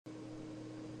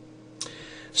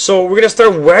So we're going to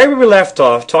start where we left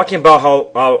off, talking about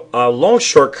how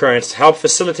longshore currents help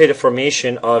facilitate the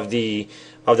formation of the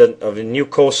new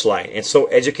coastline. And so,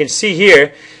 as you can see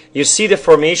here, you see the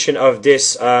formation of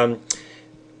this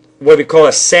what we call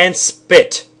a sand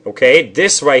spit. Okay,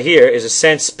 this right here is a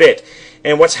sand spit,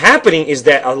 and what's happening is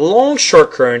that a longshore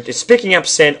current is picking up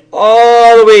sand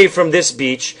all the way from this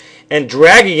beach and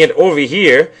dragging it over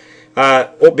here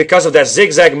because of that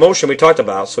zigzag motion we talked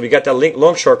about. So we got that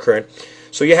longshore current.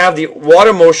 So you have the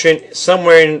water motion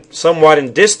somewhat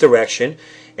in this direction,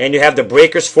 and you have the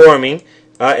breakers forming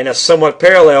in a somewhat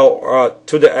parallel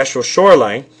to the actual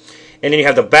shoreline, and then you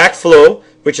have the backflow,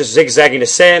 which is zigzagging the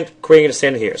sand, creating the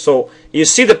sand here. So you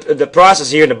see the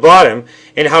process here in the bottom,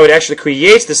 and how it actually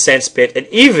creates the sand spit, and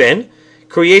even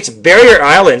creates barrier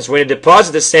islands when it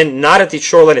deposits the sand not at the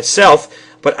shoreline itself,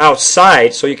 but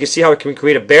outside. So you can see how it can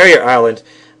create a barrier island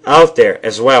out there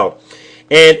as well.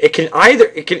 And it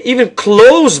can even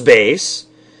close bays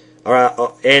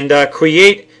and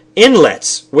create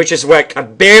inlets, which is like a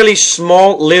barely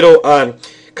small little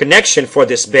connection for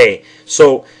this bay.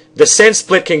 So the sand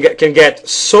split can get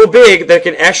so big that it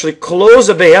can actually close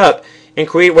the bay up and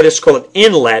create what is called an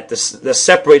inlet that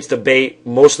separates the bay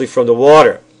mostly from the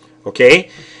water. Okay,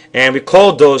 and we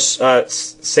call those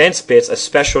sand spits a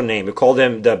special name. We call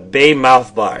them the bay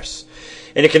mouth bars.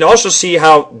 And you can also see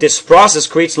how this process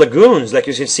creates lagoons, like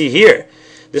you can see here.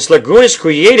 This lagoon is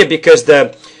created because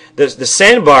the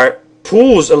sandbar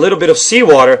pulls a little bit of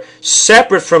seawater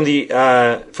separate from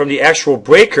the actual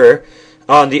breaker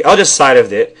on the other side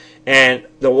of it, and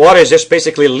the water is just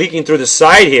basically leaking through the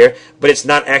side here, but it's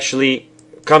not actually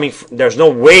coming. There's no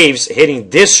waves hitting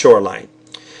this shoreline.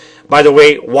 By the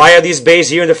way, why are these bays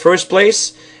here in the first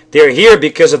place? They're here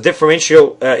because of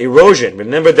differential erosion.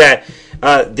 Remember that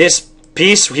this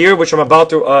piece here, which I'm about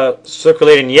to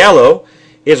circulate in yellow,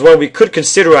 is what we could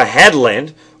consider a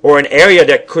headland, or an area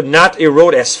that could not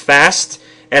erode as fast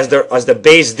as the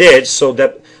bays did, so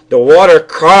that the water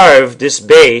carved this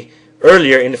bay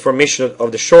earlier in the formation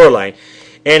of the shoreline.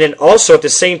 And then also at the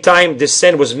same time this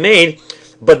sand was made,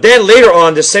 but then later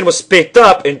on the sand was picked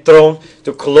up and thrown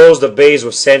to close the bays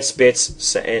with sand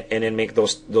spits and then make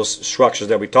those structures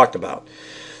that we talked about.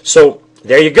 So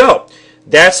there you go.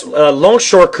 That's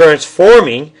longshore currents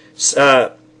forming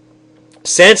sand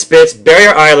spits,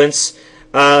 barrier islands,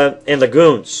 and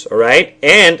lagoons. All right,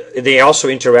 and they also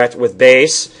interact with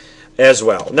bays as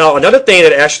well. Now, another thing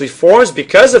that actually forms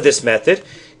because of this method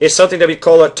is something that we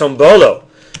call a tombolo.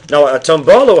 Now, a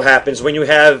tombolo happens when you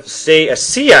have, say, a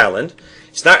sea island.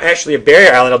 It's not actually a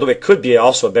barrier island, although it could be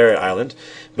also a barrier island,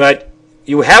 but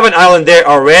you have an island there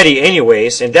already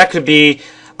anyways, and that could be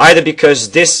either because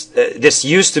this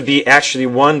used to be actually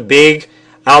one big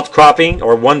outcropping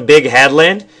or one big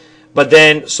headland, but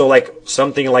then, so like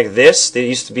something like this, there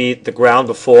used to be the ground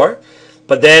before,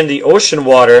 but then the ocean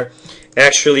water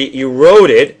actually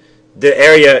eroded the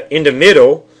area in the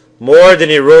middle more than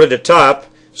it eroded the top,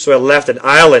 so it left an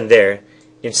island there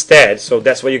instead. So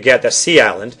that's where you get the sea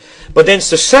island. But then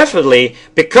successively,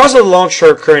 because of the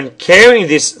longshore current carrying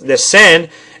the sand,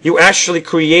 you actually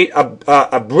create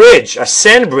a bridge, a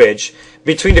sand bridge,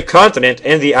 between the continent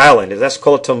and the island. That's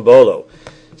called a tombolo.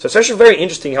 So it's actually very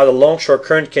interesting how the longshore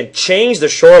current can change the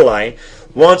shoreline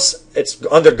once it's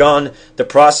undergone the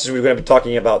process we're going to be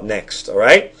talking about next. All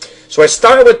right? So I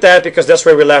started with that because that's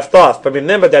where we left off. But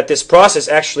remember that this process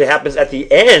actually happens at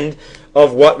the end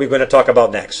of what we're going to talk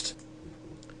about next.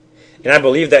 And I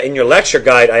believe that in your lecture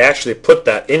guide, I actually put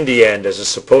that in the end as it's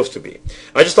supposed to be.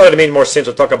 I just thought it made more sense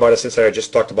to talk about it since I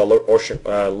just talked about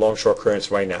longshore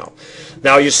currents right now.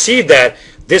 Now you see that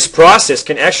this process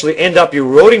can actually end up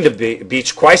eroding the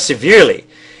beach quite severely.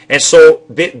 And so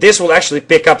this will actually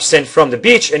pick up sand from the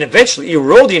beach and eventually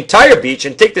erode the entire beach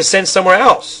and take the sand somewhere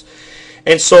else.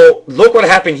 And so look what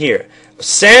happened here.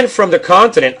 Sand from the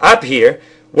continent up here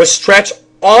was stretched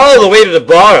all the way to the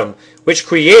bottom, which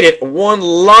created one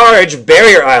large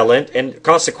barrier island and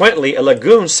consequently a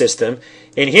lagoon system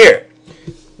in here.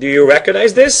 Do you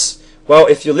recognize this? Well,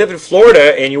 if you live in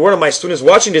Florida and you're one of my students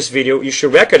watching this video, you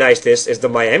should recognize this as the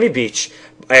Miami Beach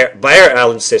barrier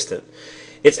island system.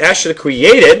 It's actually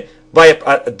created by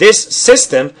this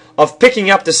system of picking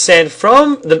up the sand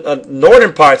from the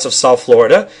northern parts of South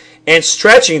Florida and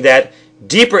stretching that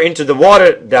deeper into the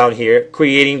water down here,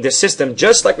 creating the system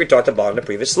just like we talked about in the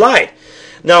previous slide.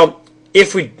 Now,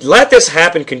 if we let this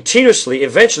happen continuously,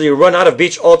 eventually we run out of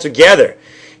beach altogether.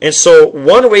 And so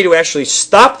one way to actually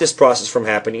stop this process from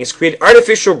happening is create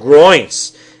artificial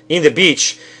groins in the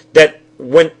beach that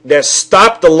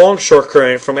stop the longshore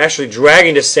current from actually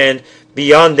dragging the sand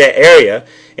beyond that area.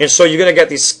 And so you're going to get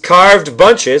these carved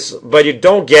bunches, but you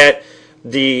don't get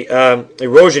the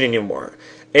erosion anymore.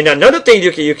 And another thing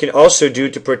you can also do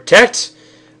to protect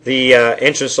the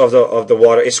entrance of the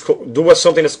water is do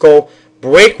something that's called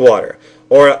breakwater,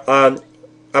 or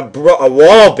a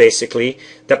wall basically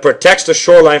that protects the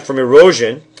shoreline from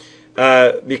erosion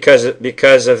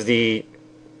because of the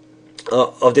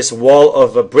of this wall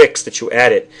of bricks that you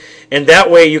added. And that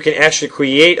way you can actually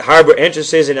create harbor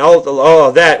entrances and all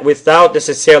of that without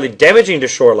necessarily damaging the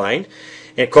shoreline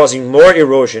and causing more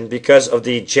erosion because of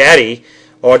the jetty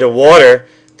or the water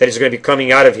that is going to be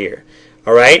coming out of here.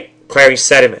 All right, carrying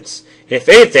sediments. And if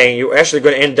anything, you're actually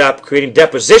going to end up creating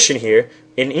deposition here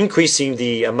and increasing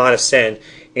the amount of sand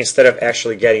instead of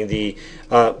actually getting the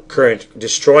current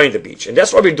destroying the beach. And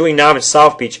that's what we're doing now in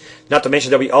South Beach, not to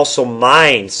mention that we also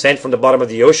mine sand from the bottom of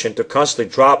the ocean to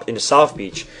constantly drop in the South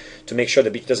Beach to make sure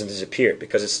the beach doesn't disappear,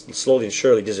 because it's slowly and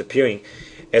surely disappearing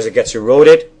as it gets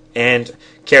eroded and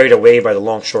carried away by the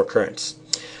longshore currents.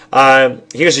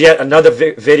 Here's yet another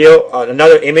video,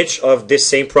 another image of this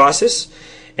same process.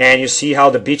 And you see how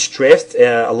the beach drift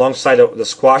alongside the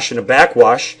squash and the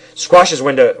backwash. Squash is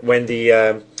when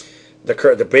the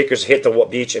breakers hit the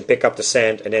beach and pick up the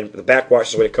sand, and then the backwash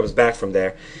is when it comes back from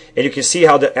there. And you can see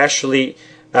how the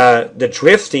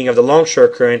drifting of the longshore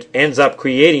current ends up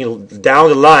creating down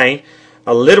the line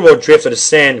a literal drift of the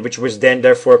sand, which was then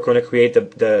therefore going to create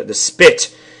the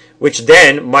spit, which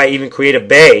then might even create a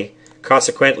bay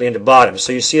consequently in the bottom.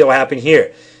 So you see what happened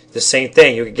here. The same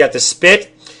thing. You can get the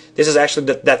spit. This is actually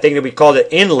that thing that we call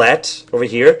the inlet over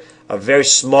here, a very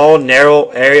small, narrow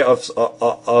area of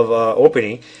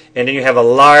opening, and then you have a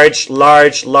large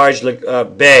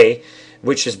bay,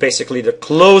 which is basically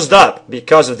closed up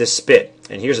because of this spit.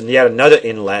 And here's yet another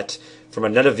inlet from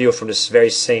another view from this very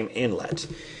same inlet.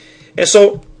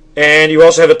 And you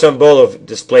also have a Tombolo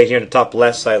display here in the top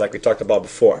left side, like we talked about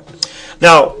before.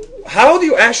 Now, how do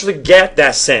you actually get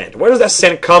that sand? Where does that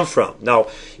sand come from? Now,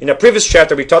 in a previous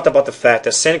chapter, we talked about the fact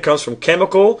that sand comes from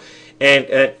chemical and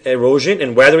erosion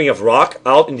and weathering of rock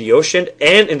out in the ocean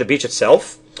and in the beach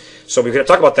itself. So we're going to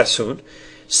talk about that soon.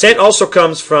 Sand also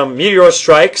comes from meteor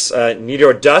strikes,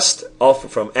 meteor dust, also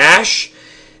from ash.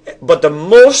 But the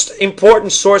most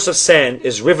important source of sand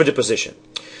is river deposition.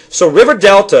 So river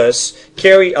deltas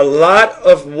carry a lot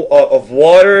of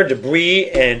water, debris,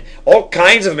 and all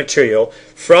kinds of material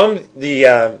from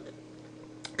the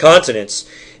continents,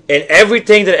 and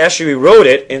everything that actually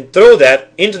eroded, and throw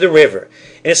that into the river.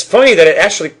 And it's funny that it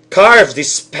actually carves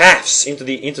these paths into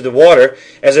the water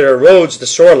as it erodes the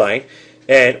shoreline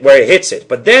and where it hits it.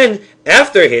 But then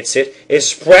after it hits it, it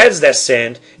spreads that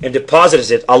sand and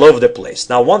deposits it all over the place.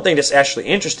 Now, one thing that's actually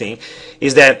interesting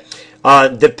is that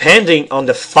depending on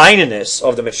the fineness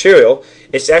of the material,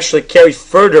 it's actually carried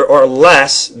further or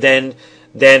less than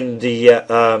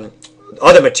the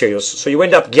other materials. So you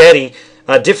end up getting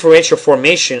a differential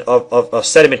formation of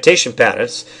sedimentation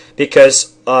patterns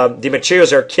because the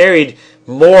materials are carried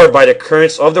more by the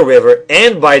currents of the river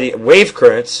and by the wave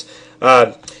currents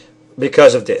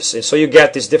because of this. And so you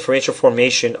get this differential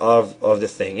formation of the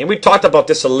thing. And we talked about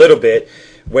this a little bit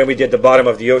when we did the bottom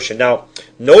of the ocean. Now,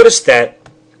 notice that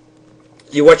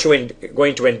what you're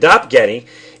going to end up getting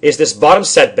is this bottom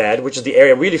set bed, which is the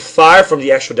area really far from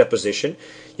the actual deposition.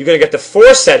 You're going to get the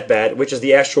foreset bed, which is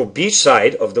the actual beach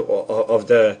side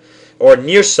or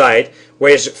near side,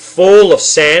 where it's full of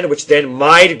sand, which then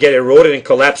might get eroded and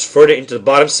collapse further into the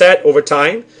bottom set over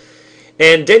time.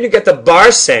 And then you get the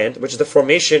bar sand, which is the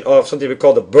formation of something we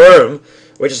call the berm,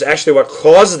 which is actually what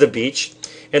causes the beach.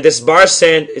 And this bar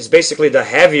sand is basically the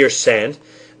heavier sand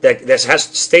that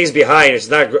stays behind. It's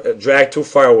not dragged too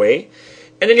far away.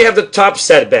 And then you have the top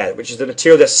set bed, which is the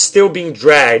material that's still being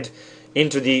dragged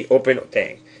into the open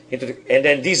thing. And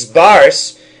then these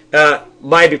bars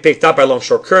might be picked up by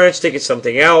longshore currents, taking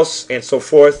something else, and so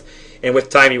forth. And with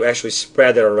time, you actually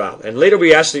spread that around. And later,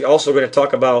 we're actually also going to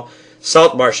talk about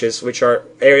salt marshes, which are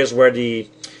areas where the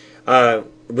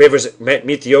rivers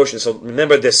meet the ocean. So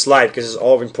remember this slide, because it's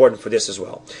all important for this as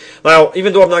well. Now,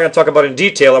 even though I'm not going to talk about it in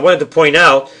detail, I wanted to point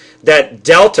out that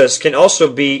deltas can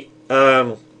also be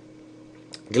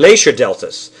glacier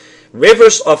deltas.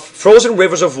 Frozen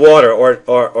rivers of water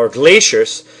or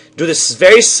glaciers do this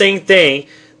very same thing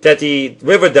that the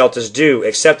river deltas do,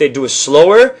 except they do it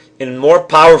slower and more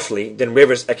powerfully than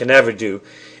rivers can ever do.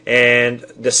 And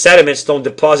the sediments don't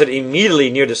deposit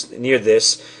immediately near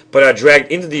this, but are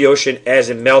dragged into the ocean as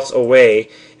it melts away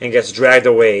and gets dragged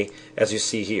away, as you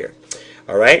see here.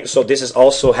 All right, so this is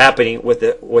also happening with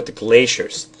the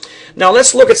glaciers. Now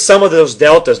let's look at some of those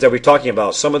deltas that we're talking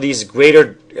about. Some of these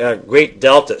great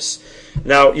deltas.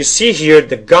 Now you see here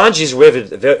the Ganges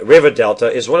River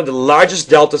Delta is one of the largest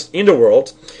deltas in the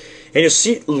world, And you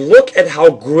see, look at how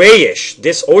grayish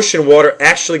this ocean water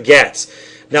actually gets.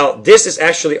 Now, this is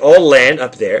actually all land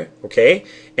up there, okay?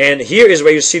 And here is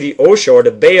where you see the ocean, or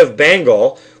the Bay of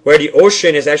Bengal, where the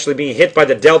ocean is actually being hit by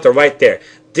the delta right there.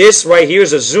 This right here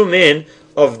is a zoom in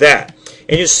of that.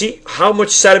 And you see how much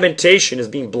sedimentation is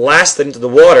being blasted into the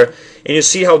water, and you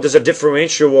see how there's a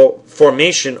differential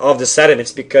formation of the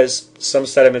sediments because some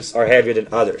sediments are heavier than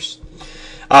others.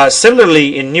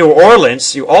 Similarly, in New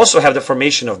Orleans, you also have the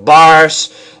formation of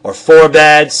bars or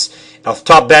forebeds, of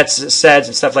top beds, seds,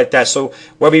 and stuff like that. So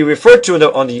what we refer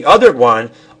to on the other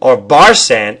one, or bar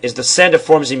sand, is the sand that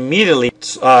forms immediately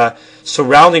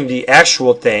surrounding the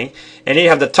actual thing. And then you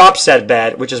have the top set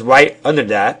bed, which is right under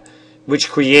that, which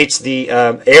creates the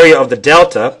area of the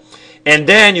delta. And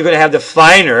then you're going to have the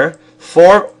finer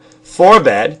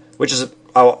forebed, which is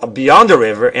beyond the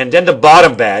river, and then the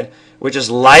bottom bed, which is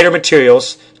lighter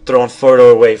materials thrown further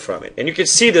away from it. And you can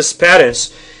see these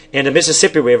patterns in the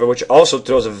Mississippi River, which also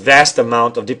throws a vast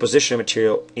amount of depositional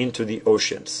material into the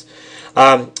oceans.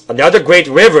 The other great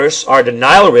rivers are the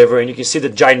Nile River, and you can see the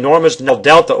ginormous Nile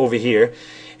Delta over here,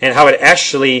 and how it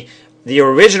actually, the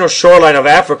original shoreline of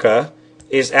Africa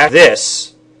is at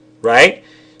this, right?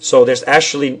 So there's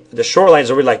actually, the shoreline is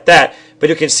already like that, but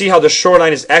you can see how the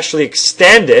shoreline is actually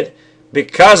extended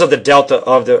because of the delta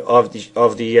of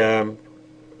the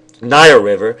Nile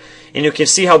River, and you can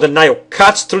see how the Nile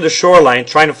cuts through the shoreline,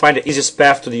 trying to find the easiest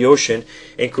path to the ocean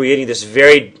and creating this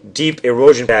very deep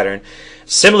erosion pattern.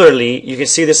 Similarly, you can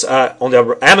see this on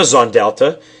the Amazon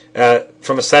Delta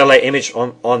from a satellite image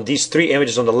on these three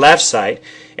images on the left side,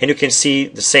 and you can see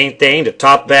the same thing, the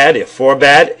top bed, the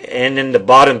forebed, and then the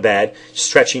bottom bed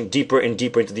stretching deeper and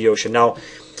deeper into the ocean. Now,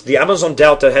 the Amazon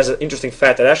Delta has an interesting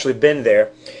fact. I've actually been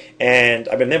there, and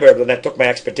I remember when I took my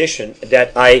expedition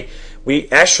that we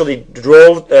actually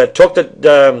took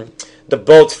the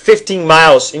boat 15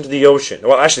 miles into the ocean.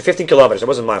 Well, actually 15 kilometers. It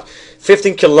wasn't miles.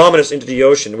 15 kilometers into the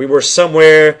ocean. We were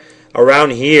somewhere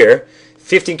around here,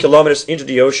 15 kilometers into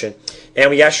the ocean, and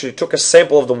we actually took a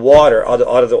sample of the water out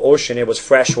of the ocean. It was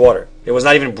fresh water. It was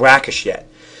not even brackish yet.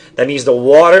 That means the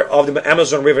water of the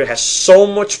Amazon River has so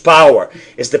much power.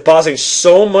 It's depositing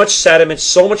so much sediment,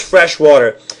 so much fresh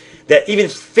water, that even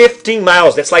 15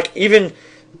 miles, that's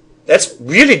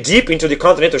really deep into the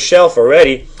continental shelf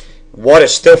already. Water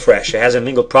is still fresh. It hasn't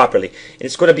mingled properly. And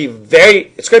it's going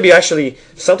to be actually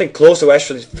something close to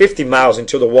actually 50 miles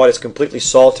until the water is completely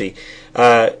salty.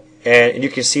 And you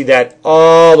can see that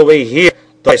all the way here,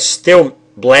 it's still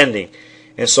blending.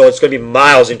 And so it's going to be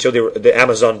miles until the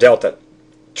Amazon Delta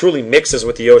truly mixes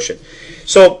with the ocean.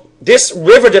 So this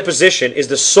river deposition is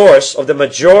the source of the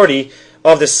majority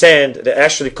of the sand that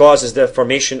actually causes the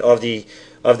formation of the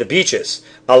beaches.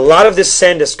 A lot of this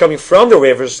sand that's coming from the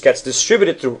rivers gets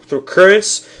distributed through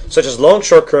currents, such as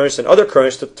Longshore Currents and other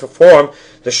currents, to form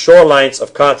the shorelines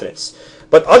of continents.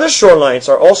 But other shorelines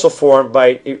are also formed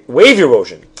by wave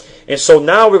erosion. And so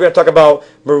now we're going to talk about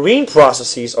marine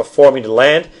processes of forming the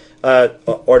land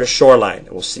or the shoreline.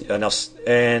 We'll see.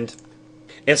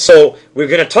 And so we're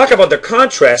going to talk about the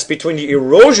contrast between the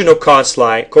erosional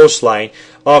coastline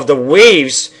of the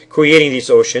waves creating these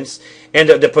oceans and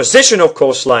the depositional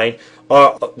coastline,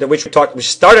 which we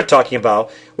started talking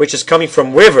about, which is coming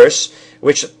from rivers,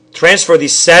 which transfer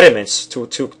these sediments to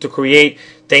create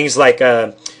things like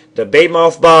the bay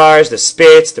mouth bars, the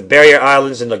spits, the barrier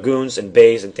islands and lagoons and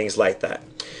bays and things like that.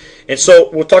 And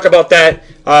so we'll talk about that.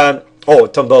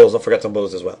 Tombolos, don't forget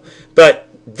Tombolos as well. But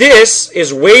this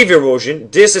is wave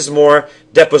erosion. This is more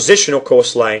depositional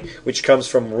coastline, which comes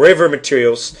from river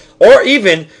materials, or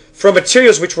even from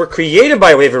materials which were created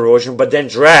by wave erosion but then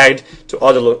dragged to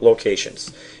other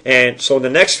locations. And so in the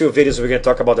next few videos, we're going to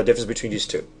talk about the difference between these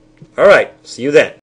two. All right, see you then.